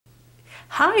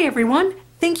Hi everyone,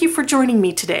 thank you for joining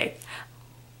me today.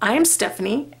 I am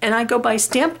Stephanie and I go by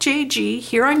StampJG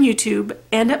here on YouTube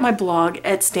and at my blog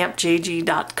at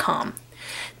stampjg.com.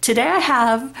 Today I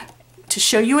have to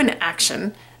show you in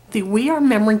action the We Are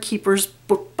Memory Keepers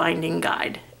bookbinding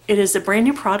guide. It is a brand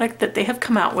new product that they have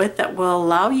come out with that will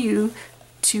allow you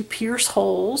to pierce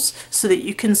holes so that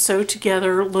you can sew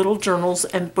together little journals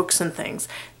and books and things.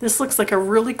 This looks like a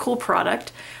really cool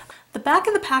product. The back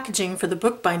of the packaging for the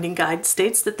bookbinding guide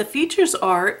states that the features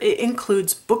are, it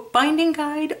includes bookbinding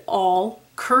guide, all,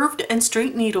 curved and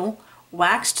straight needle,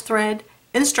 waxed thread,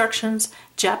 instructions,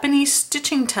 Japanese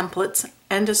stitching templates,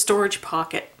 and a storage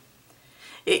pocket.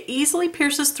 It easily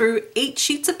pierces through 8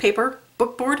 sheets of paper,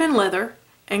 bookboard and leather,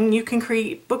 and you can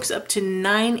create books up to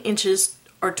 9 inches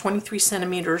or 23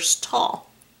 centimeters tall.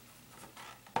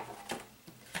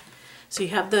 So you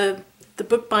have the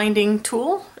bookbinding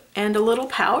tool and a little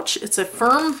pouch. It's a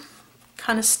firm,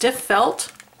 kind of stiff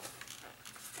felt.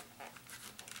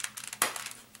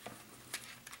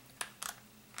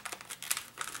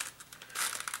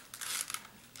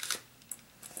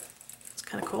 It's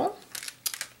kind of cool.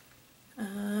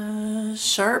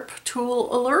 Sharp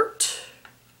tool alert.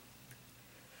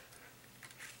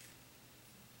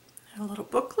 A little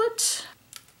booklet.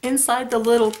 Inside the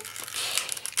little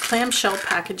clamshell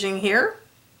packaging here,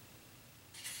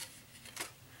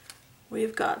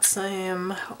 we've got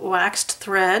some waxed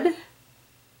thread.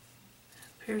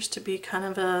 Appears to be kind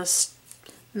of a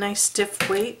nice stiff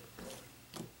weight.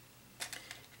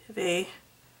 We have a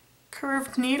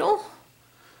curved needle,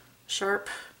 sharp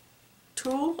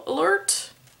tool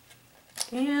alert,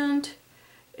 and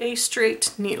a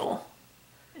straight needle.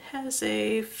 It has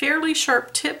a fairly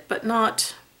sharp tip, but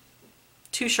not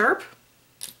too sharp.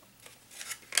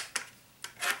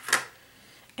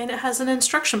 And it has an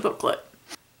instruction booklet.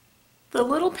 The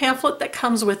little pamphlet that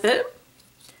comes with it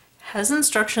has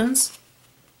instructions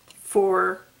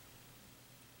for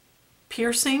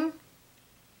piercing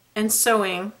and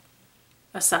sewing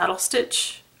a saddle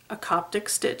stitch, a Coptic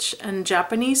stitch, and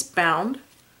Japanese bound.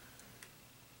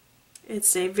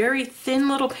 It's a very thin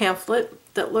little pamphlet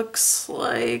that looks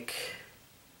like...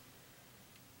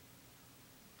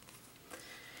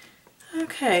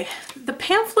 Okay, the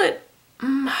pamphlet...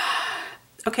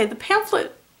 the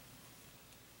pamphlet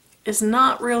is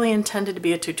not really intended to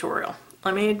be a tutorial.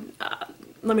 Let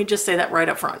me just say that right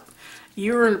up front.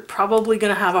 You're probably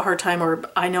going to have a hard time, or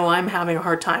I know I'm having a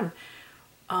hard time,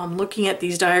 looking at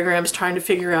these diagrams trying to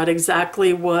figure out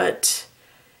exactly what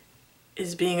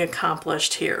is being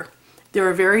accomplished here. There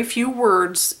are very few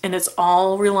words and it's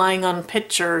all relying on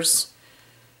pictures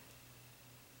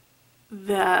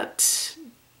that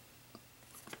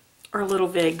are a little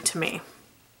vague to me.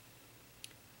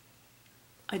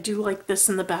 I do like this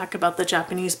in the back about the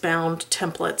Japanese bound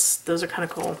templates. Those are kind of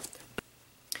cool.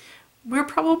 We're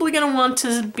probably going to want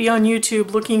to be on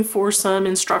YouTube looking for some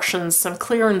instructions, some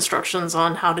clear instructions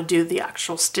on how to do the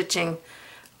actual stitching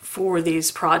for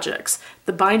these projects.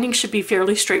 The binding should be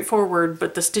fairly straightforward,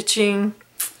 but the stitching,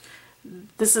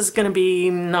 this is going to be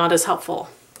not as helpful.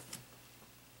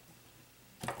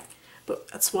 But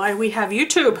that's why we have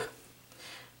YouTube.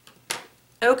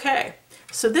 Okay,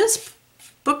 so this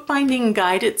bookbinding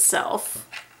guide itself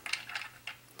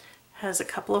has a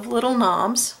couple of little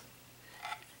knobs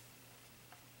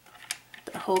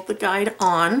that hold the guide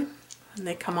on, and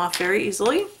they come off very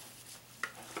easily.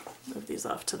 Move these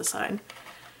off to the side.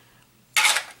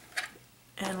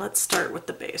 And let's start with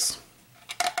the base.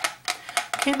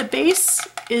 Okay, the base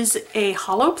is a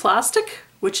hollow plastic,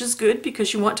 which is good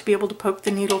because you want to be able to poke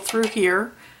the needle through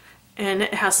here, and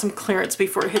it has some clearance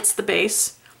before it hits the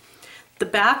base. The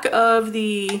back of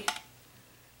the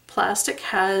plastic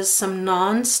has some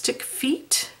non-stick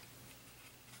feet,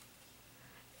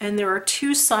 and there are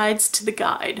 2 sides to the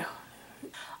guide.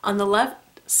 On the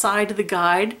left side of the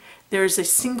guide, there's a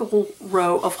single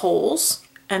row of holes,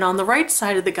 and on the right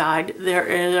side of the guide,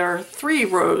 there are 3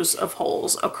 rows of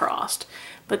holes across.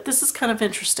 But this is kind of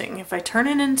interesting. If I turn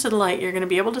it into the light, you're going to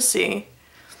be able to see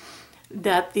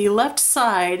that the left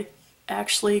side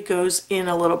actually goes in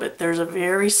a little bit. There's a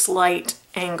very slight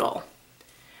angle.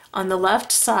 On the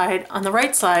left side, on the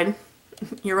right side,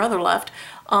 your other left,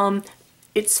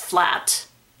 it's flat.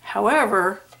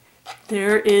 However,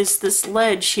 there is this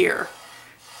ledge here,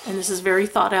 and this is very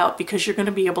thought out because you're going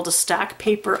to be able to stack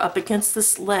paper up against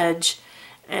this ledge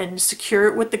and secure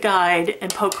it with the guide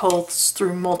and poke holes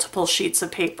through multiple sheets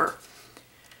of paper.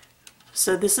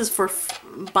 So this is for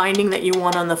binding that you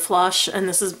want on the flush, and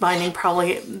this is binding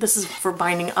this is for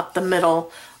binding up the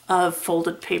middle of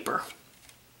folded paper.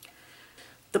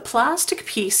 The plastic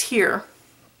piece here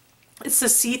It's a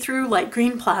see-through light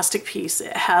green plastic piece.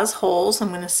 It has holes. I'm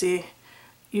going to see,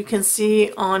 you can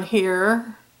see on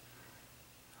here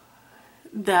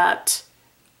that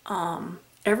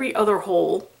every other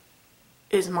hole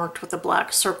is marked with a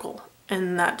black circle,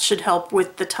 and that should help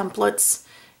with the templates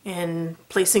in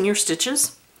placing your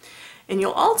stitches. And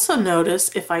you'll also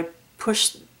notice if I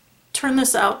turn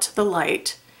this out to the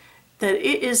light, that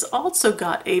it is also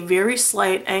got a very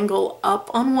slight angle up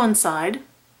on one side,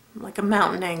 like a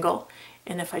mountain angle,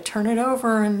 and if I turn it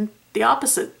over and the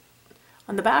opposite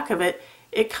on the back of it,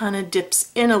 it kind of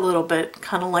dips in a little bit,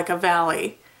 kind of like a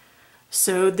valley.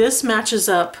 So this matches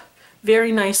up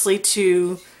very nicely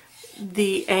to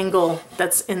the angle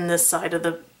that's in this side of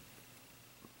the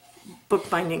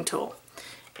bookbinding tool.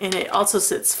 And it also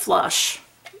sits flush.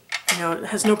 You know, it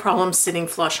has no problem sitting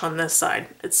flush on this side.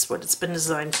 It's what it's been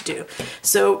designed to do.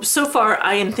 So far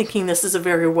I am thinking this is a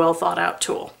very well thought out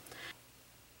tool.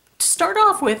 To start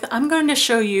off with, I'm going to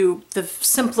show you the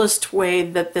simplest way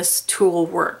that this tool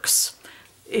works.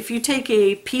 If you take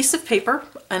a piece of paper,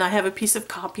 and I have a piece of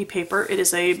copy paper, it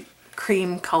is a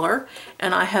cream color,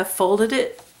 and I have folded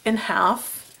it in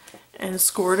half and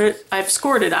scored it. I've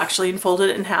scored it actually and folded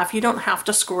it in half. You don't have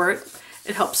to score it.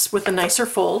 It helps with a nicer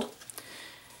fold.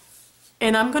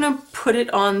 And I'm going to put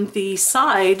it on the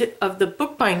side of the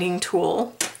bookbinding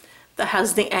tool that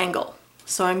has the angle.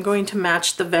 So I'm going to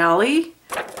match the valley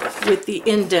with the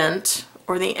indent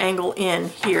or the angle in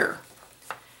here.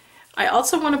 I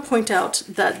also want to point out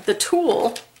that the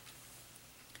tool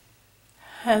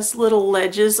has little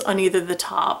ledges on either the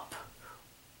top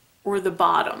or the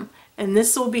bottom, and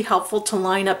this will be helpful to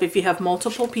line up if you have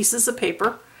multiple pieces of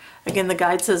paper. Again, the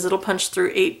guide says it'll punch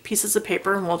through 8 pieces of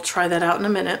paper, and we'll try that out in a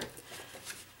minute.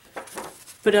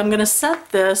 But I'm going to set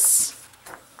this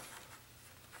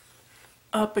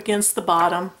up against the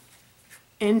bottom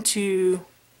into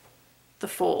the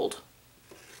fold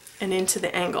and into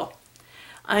the angle.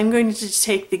 I'm going to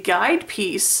take the guide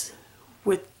piece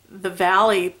with the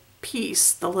valley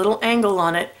piece, the little angle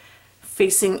on it,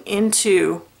 facing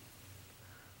into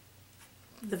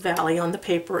the valley on the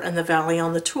paper and the valley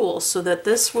on the tool, so that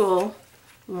this will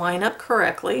line up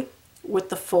correctly with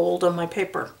the fold on my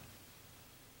paper.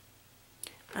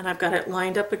 And I've got it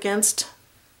lined up against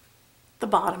the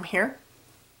bottom here.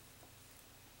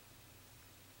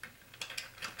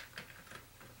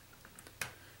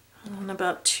 And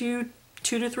about two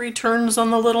to 3 turns on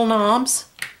the little knobs,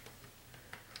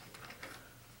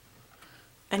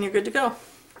 and you're good to go.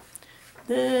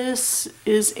 This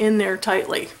is in there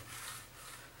tightly.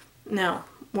 Now,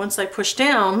 once I push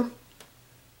down,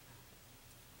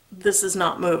 this is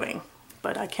not moving,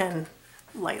 but I can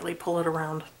lightly pull it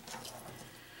around.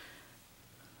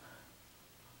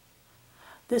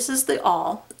 This is the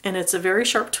awl, and it's a very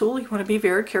sharp tool. You want to be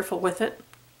very careful with it.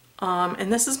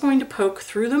 And this is going to poke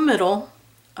through the middle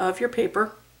of your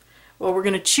paper. Well, we're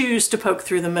going to choose to poke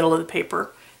through the middle of the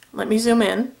paper. Let me zoom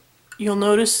in. You'll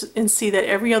notice and see that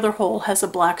every other hole has a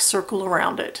black circle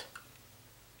around it.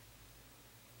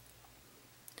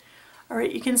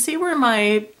 Alright, you can see where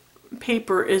my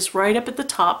paper is right up at the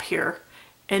top here,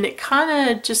 and it kind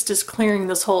of just is clearing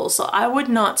this hole. So I would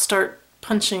not start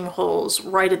punching holes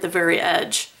right at the very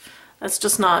edge. That's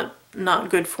just not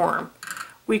good form.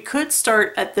 We could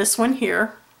start at this one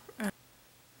here,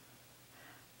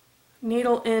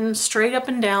 needle in straight up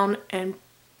and down and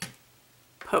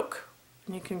poke.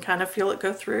 And you can kind of feel it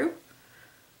go through.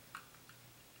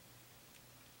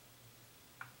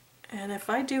 And if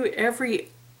I do every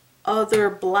other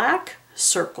black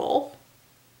circle,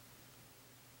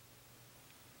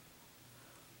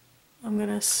 I'm going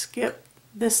to skip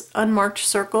this unmarked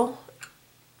circle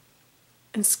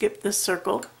and skip this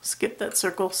circle, skip that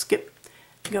circle, skip,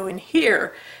 go in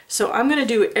here. So I'm going to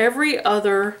do every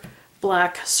other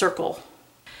black circle.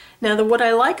 Now what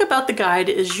I like about the guide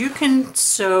is you can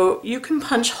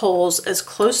punch holes as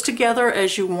close together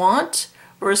as you want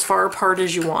or as far apart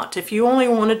as you want. If you only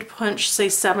wanted to punch, say,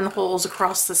 7 holes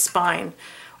across the spine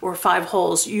or 5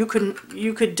 holes, you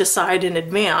could decide in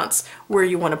advance where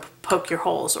you want to poke your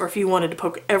holes, or if you wanted to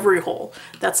poke every hole.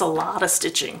 That's a lot of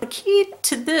stitching. The key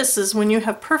to this is when you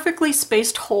have perfectly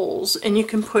spaced holes and you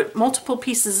can put multiple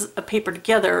pieces of paper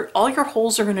together, all your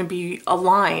holes are going to be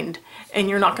aligned and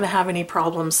you're not going to have any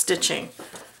problems stitching.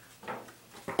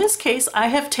 In this case, I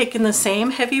have taken the same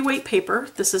heavyweight paper.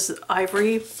 This is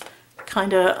ivory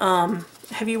kind of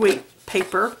heavyweight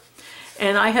paper,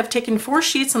 and I have taken 4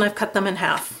 sheets and I've cut them in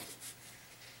half.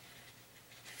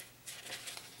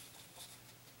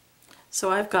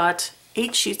 So I've got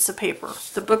 8 sheets of paper.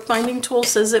 The bookbinding tool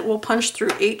says it will punch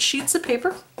through 8 sheets of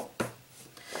paper.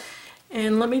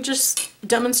 And let me just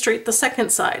demonstrate the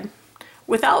second side.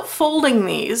 without folding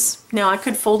these, now I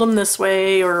could fold them this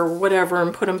way or whatever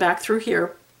and put them back through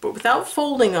here, but without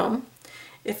folding them,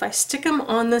 if I stick them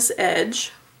on this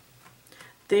edge,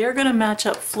 they are going to match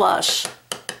up flush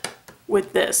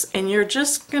with this, and you're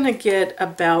just going to get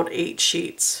about 8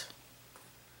 sheets.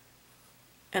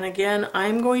 And again,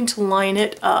 I'm going to line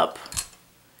it up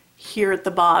here at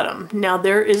the bottom. Now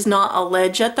there is not a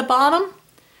ledge at the bottom,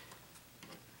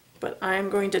 but I'm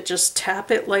going to just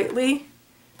tap it lightly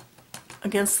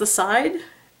against the side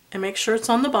and make sure it's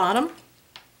on the bottom.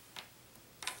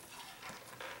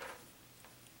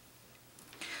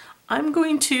 I'm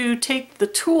going to take the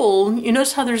tool, you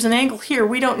notice how there's an angle here,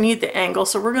 we don't need the angle,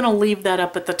 so we're going to leave that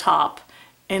up at the top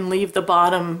and leave the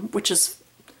bottom, which is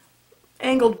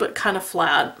angled but kind of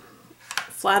flat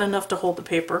enough to hold the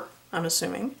paper, I'm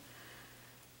assuming.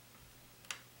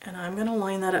 And I'm going to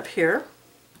line that up here.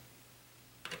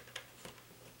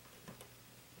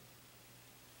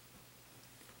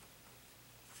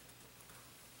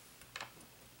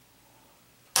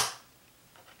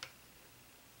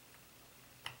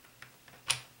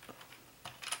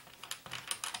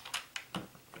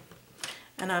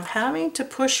 And I'm having to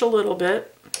push a little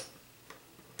bit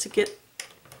to get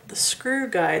the screw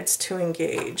guides to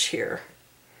engage here.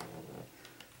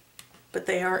 But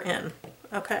they are in.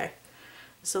 Okay.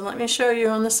 So let me show you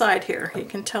on the side here. You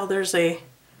can tell there's a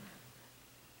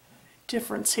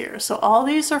difference here. So all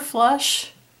these are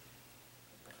flush.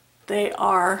 They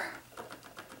are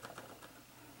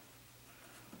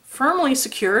firmly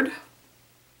secured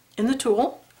in the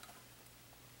tool.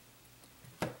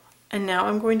 And now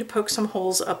I'm going to poke some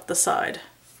holes up the side.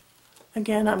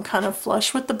 Again, I'm kind of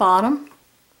flush with the bottom.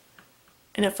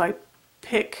 And if I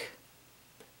pick...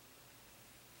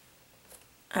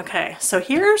 Okay, so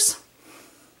here's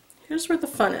where the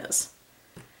fun is.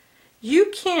 You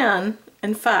can,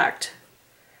 in fact,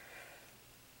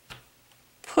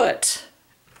 put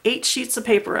 8 sheets of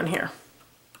paper on here.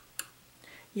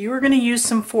 You are going to use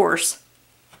some force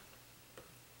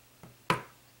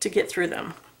to get through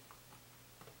them.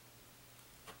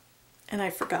 And I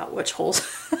forgot which holes.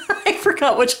 I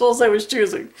forgot which holes I was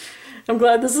choosing. I'm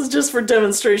glad this is just for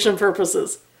demonstration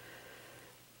purposes.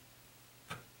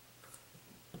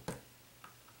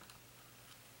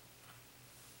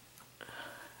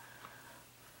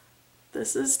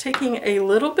 This is taking a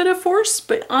little bit of force,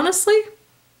 but honestly,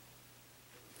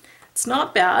 it's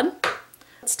not bad.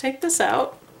 Let's take this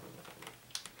out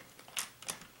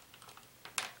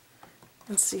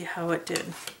and see how it did.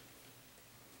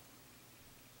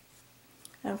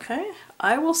 Okay,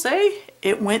 I will say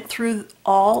it went through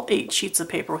all 8 sheets of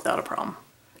paper without a problem.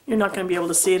 You're not going to be able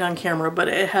to see it on camera, but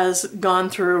it has gone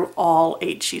through all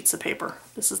 8 sheets of paper.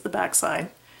 This is the back side.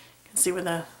 You can see where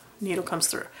the needle comes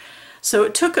through. So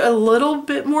it took a little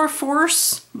bit more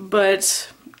force,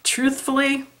 but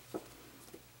truthfully,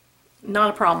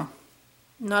 not a problem.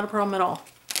 Not a problem at all.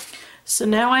 So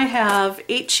now I have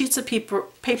 8 sheets of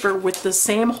paper with the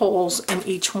same holes in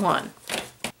each one.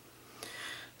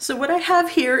 So what I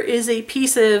have here is a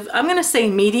piece of, I'm going to say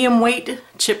medium weight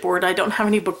chipboard. I don't have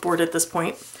any bookboard at this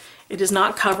point. It is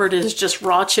not covered, it is just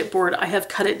raw chipboard. I have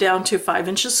cut it down to 5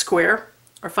 inches square,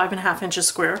 or 5.5 inches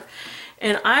square.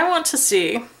 And I want to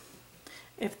see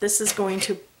if this is going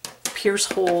to pierce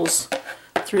holes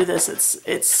through this.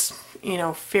 It's you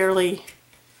know, fairly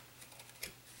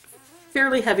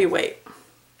heavyweight.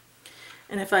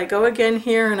 And if I go again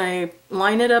here and I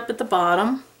line it up at the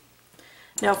bottom.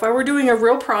 Now if I were doing a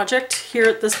real project here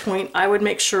at this point, I would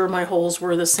make sure my holes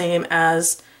were the same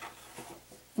as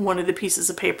one of the pieces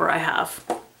of paper I have.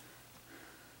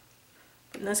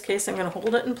 In this case, I'm going to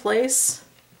hold it in place,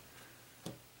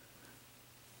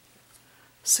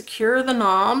 secure the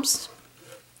knobs,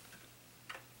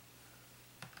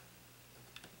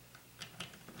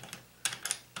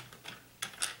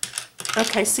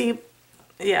 okay, see,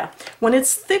 yeah, when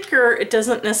it's thicker, it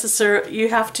doesn't necessarily, you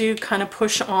have to kind of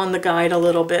push on the guide a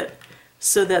little bit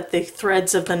so that the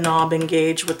threads of the knob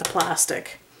engage with the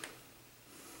plastic.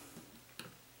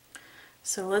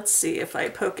 So let's see if I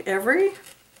poke every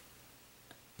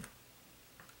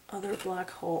other black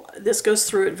hole. This goes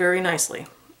through it very nicely.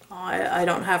 I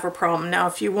don't have a problem. Now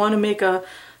if you want to make a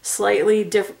slightly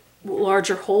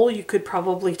larger hole, you could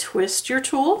probably twist your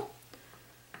tool,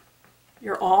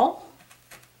 your awl.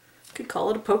 Could call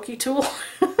it a pokey tool,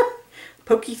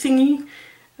 pokey thingy,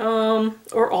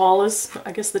 or awl is,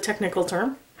 I guess, the technical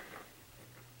term.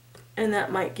 And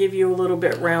that might give you a little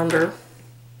bit rounder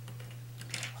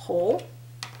hole,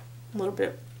 a little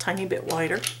bit, tiny bit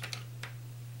wider.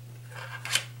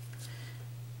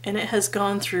 And it has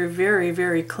gone through very,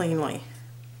 very cleanly.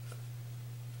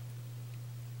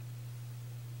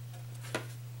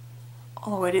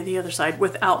 all the way to the other side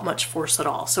without much force at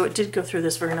all. So it did go through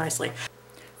this very nicely.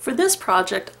 For this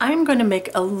project, I'm going to make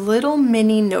a little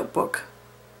mini notebook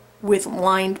with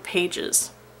lined pages.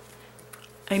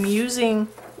 I'm using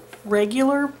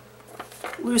regular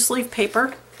loose leaf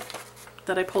paper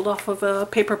that I pulled off of a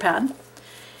paper pad.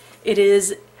 It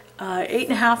is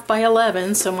 8.5 by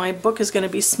 11, so my book is going to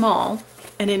be small.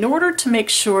 And in order to make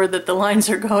sure that the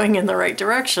lines are going in the right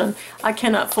direction, I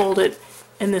cannot fold it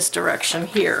in this direction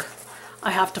here. I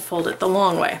have to fold it the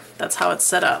long way. That's how it's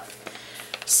set up.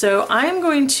 So I'm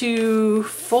going to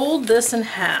fold this in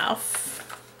half,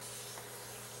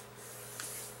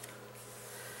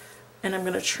 and I'm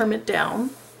going to trim it down.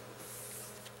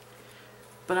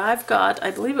 But I've got,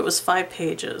 I believe it was 5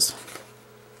 pages.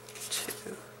 2,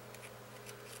 3,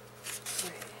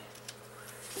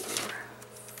 4,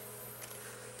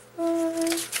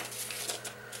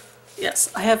 5.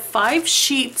 Yes, I have 5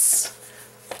 sheets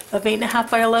of 8.5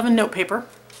 by 11 note paper.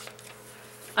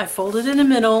 I folded in the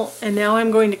middle, and now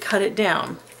I'm going to cut it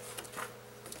down.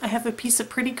 I have a piece of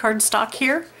pretty cardstock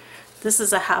here. This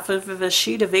is a half of a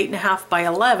sheet of 8.5 by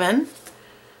 11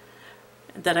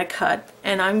 that I cut,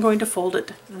 and I'm going to fold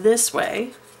it this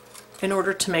way in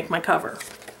order to make my cover.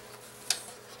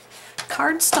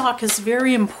 Cardstock is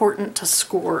very important to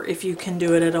score if you can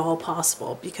do it at all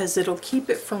possible, because it'll keep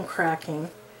it from cracking.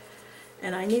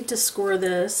 And I need to score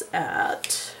this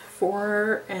at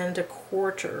 4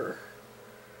 1/4.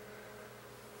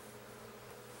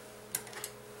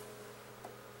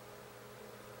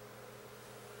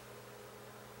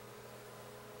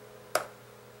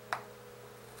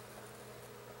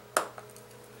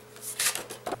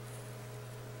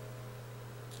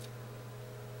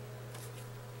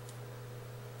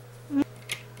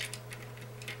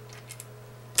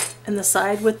 And the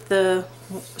side with the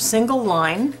single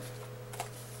line,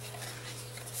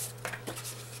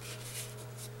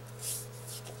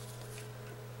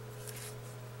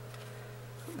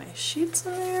 put my sheets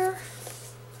in there,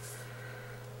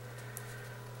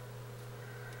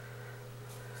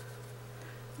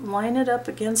 line it up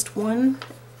against one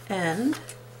end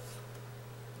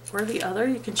or the other,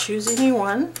 you can choose any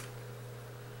one.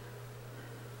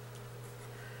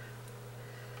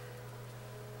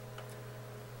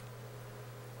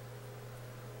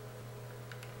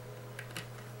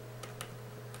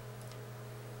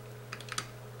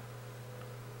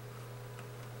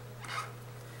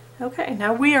 Okay,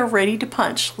 now we are ready to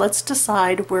punch. Let's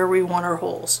decide where we want our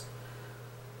holes.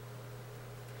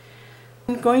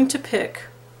 I'm going to pick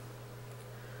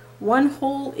one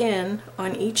hole in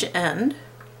on each end,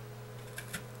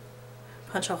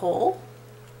 punch a hole,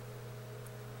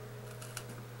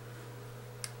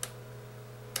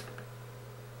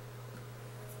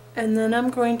 and then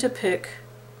I'm going to pick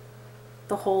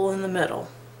the hole in the middle.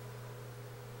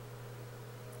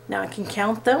 Now I can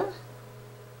count them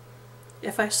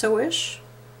if I so wish,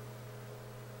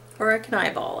 or I can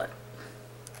eyeball it.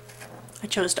 I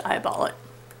chose to eyeball it.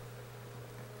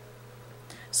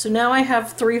 So now I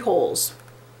have 3 holes.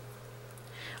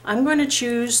 I'm going to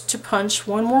choose to punch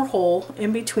one more hole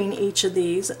in between each of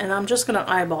these, and I'm just going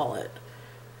to eyeball it.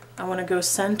 I want to go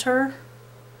center.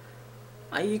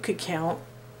 You could count.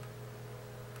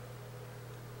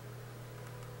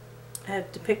 I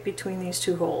have to pick between these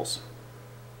 2 holes.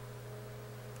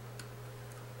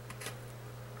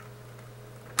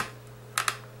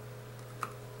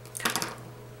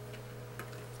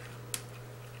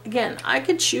 Again, I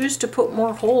could choose to put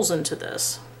more holes into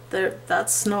this.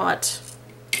 That's not,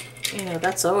 you know,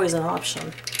 that's always an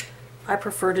option. I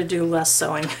prefer to do less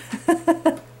sewing.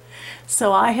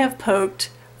 So I have poked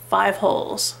 5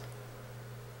 holes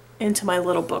into my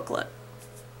little booklet.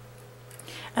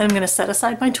 And I'm going to set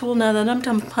aside my tool now that I'm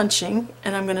done punching,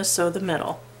 and I'm going to sew the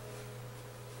middle.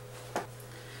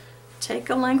 Take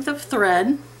a length of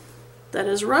thread that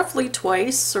is roughly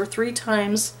twice or 3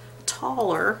 times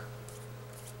taller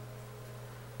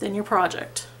than your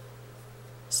project.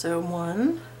 So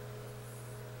 1,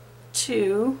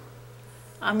 2,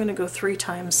 I'm going to go 3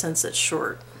 times since it's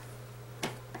short.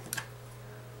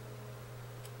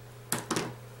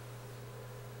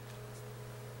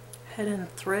 Head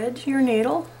and thread your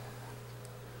needle.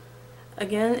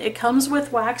 Again, it comes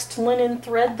with waxed linen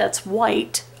thread that's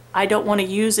white. I don't want to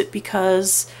use it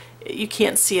because you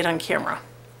can't see it on camera.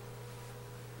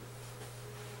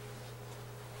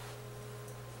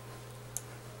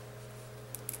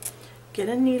 Get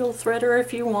a needle threader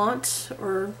if you want,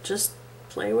 or just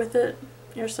play with it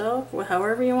yourself,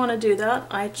 however you want to do that.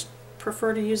 I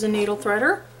prefer to use a needle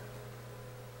threader.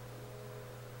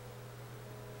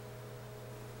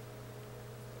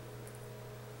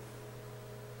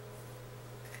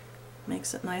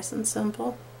 Makes it nice and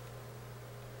simple.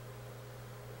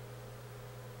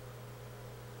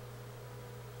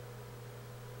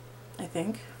 I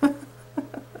think.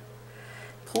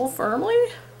 Pull firmly.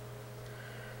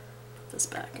 Put this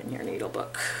back in your needle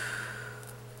book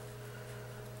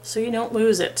so you don't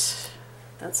lose it.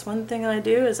 That's one thing I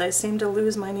do, is I seem to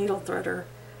lose my needle threader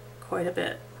quite a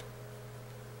bit.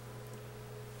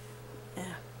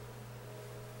 Yeah.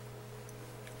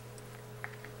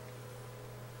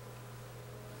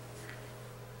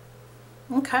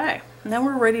 Okay, now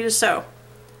we're ready to sew.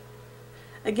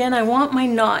 Again, I want my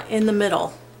knot in the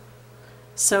middle.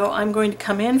 So I'm going to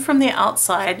come in from the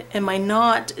outside, and my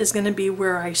knot is going to be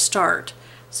where I start.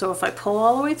 So if I pull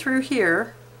all the way through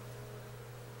here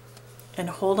and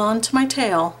hold on to my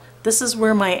tail, this is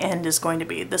where my end is going to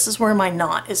be. This is where my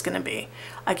knot is going to be.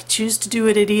 I could choose to do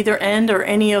it at either end or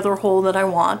any other hole that I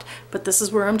want, but this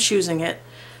is where I'm choosing it.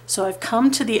 So I've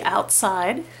come to the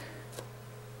outside,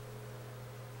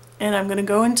 and I'm going to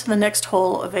go into the next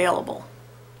hole available.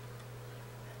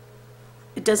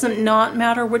 It doesn't not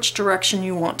matter which direction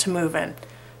you want to move in.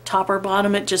 Top or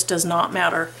bottom, it just does not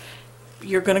matter.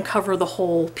 You're going to cover the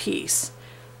whole piece.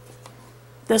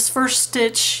 This first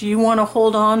stitch, you want to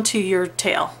hold on to your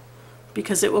tail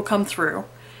because it will come through.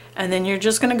 And then you're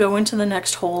just going to go into the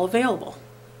next hole available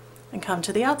and come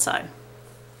to the outside.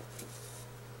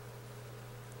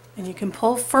 And you can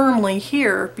pull firmly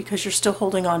here because you're still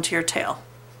holding on to your tail.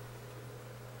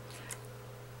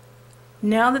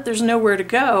 Now that there's nowhere to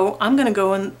go, I'm going to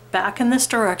go back in this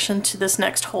direction to this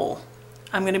next hole.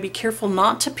 I'm going to be careful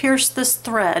not to pierce this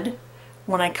thread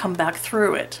when I come back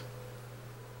through it.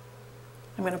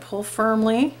 I'm going to pull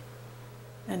firmly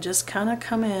and just kind of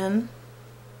come in.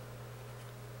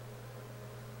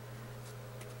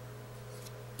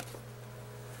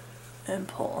 And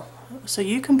pull. So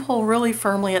you can pull really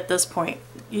firmly at this point.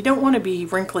 You don't want to be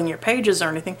wrinkling your pages or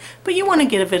anything, but you want to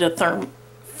give it a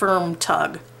firm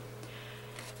tug.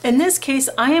 In this case,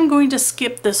 I am going to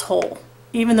skip this hole.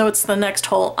 Even though it's the next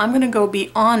hole, I'm going to go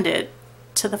beyond it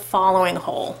to the following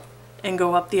hole and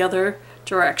go up the other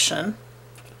direction.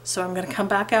 So I'm going to come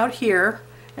back out here,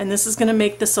 and this is going to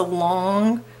make this a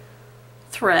long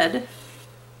thread.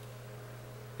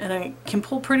 And I can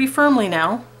pull pretty firmly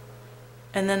now.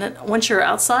 And then once you're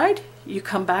outside, you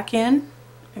come back in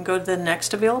and go to the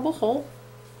next available hole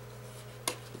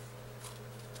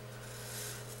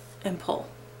and pull.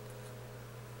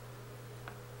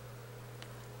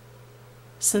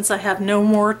 Since I have no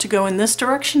more to go in this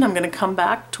direction, I'm going to come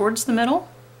back towards the middle,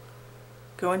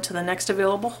 go into the next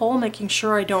available hole, making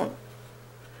sure I don't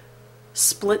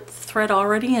split the thread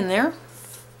already in there.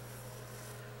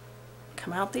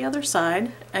 Come out the other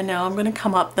side, and now I'm going to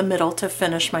come up the middle to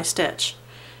finish my stitch.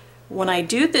 When I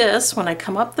do this, when I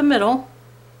come up the middle,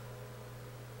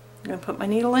 I'm going to put my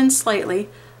needle in slightly.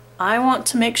 I want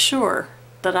to make sure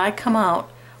that I come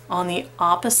out on the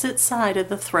opposite side of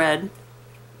the thread,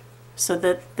 so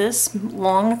that this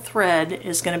long thread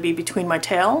is going to be between my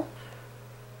tail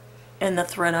and the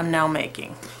thread I'm now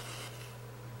making.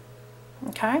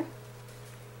 Okay?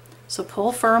 So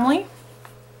pull firmly.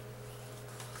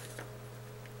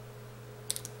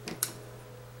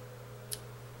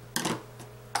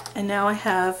 And now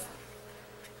I'm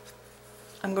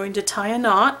going to tie a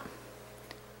knot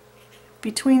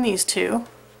between these two,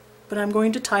 but I'm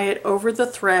going to tie it over the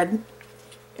thread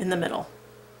in the middle.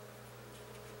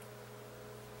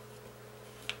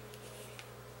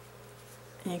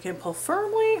 And you can pull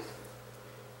firmly,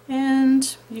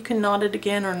 and you can knot it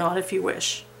again or not if you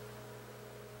wish.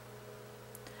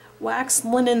 Wax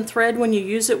linen thread, when you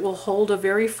use it, will hold a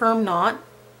very firm knot,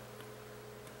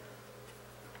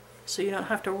 so you don't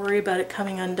have to worry about it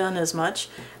coming undone as much.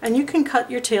 And you can cut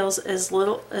your tails as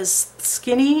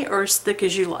skinny or as thick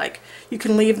as you like. You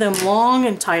can leave them long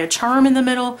and tie a charm in the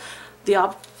middle.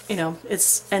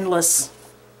 It's endless.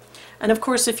 And of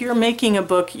course, if you're making a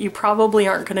book, you probably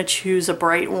aren't going to choose a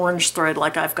bright orange thread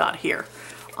like I've got here.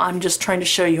 I'm just trying to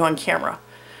show you on camera.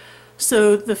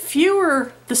 So the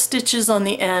fewer the stitches on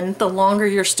the end, the longer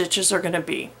your stitches are going to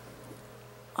be.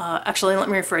 Actually, let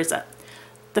me rephrase that.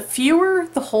 The fewer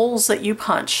the holes that you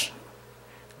punch,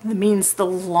 that means the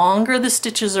longer the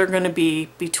stitches are going to be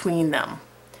between them.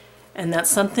 And that's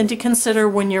something to consider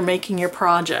when you're making your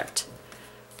project.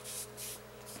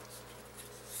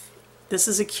 This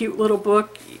is a cute little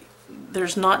book.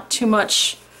 There's not too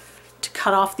much to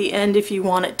cut off the end if you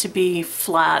want it to be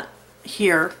flat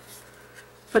here.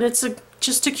 But it's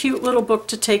just a cute little book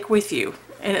to take with you.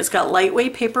 And it's got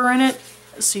lightweight paper in it,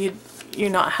 so you're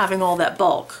not having all that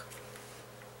bulk.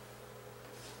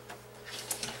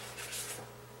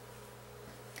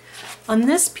 On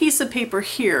this piece of paper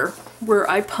here, where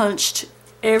I punched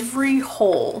every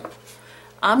hole,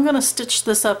 I'm going to stitch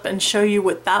this up and show you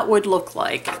what that would look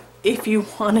like if you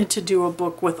wanted to do a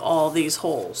book with all these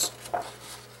holes.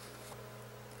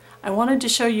 I wanted to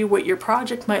show you what your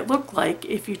project might look like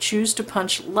if you choose to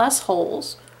punch less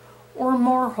holes or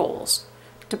more holes,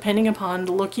 depending upon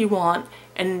the look you want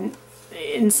and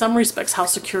in some respects how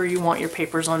secure you want your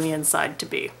papers on the inside to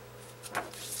be.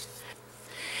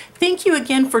 Thank you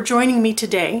again for joining me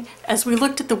today as we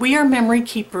looked at the We Are Memory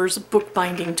Keepers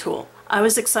bookbinding tool. I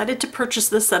was excited to purchase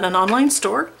this at an online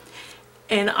store,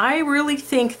 and I really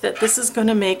think that this is going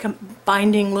to make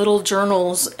binding little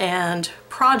journals and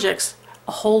projects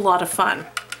a whole lot of fun.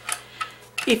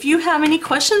 If you have any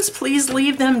questions, please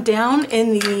leave them down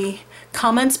in the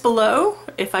comments below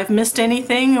if I've missed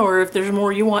anything or if there's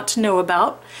more you want to know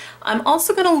about. I'm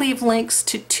also going to leave links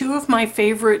to two of my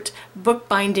favorite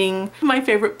bookbinding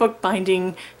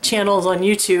channels on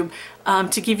YouTube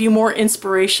to give you more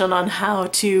inspiration on how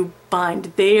to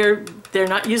bind. They're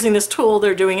not using this tool,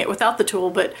 they're doing it without the tool,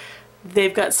 but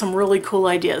they've got some really cool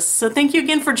ideas. So thank you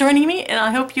again for joining me, and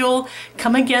I hope you'll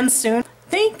come again soon.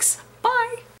 Thanks!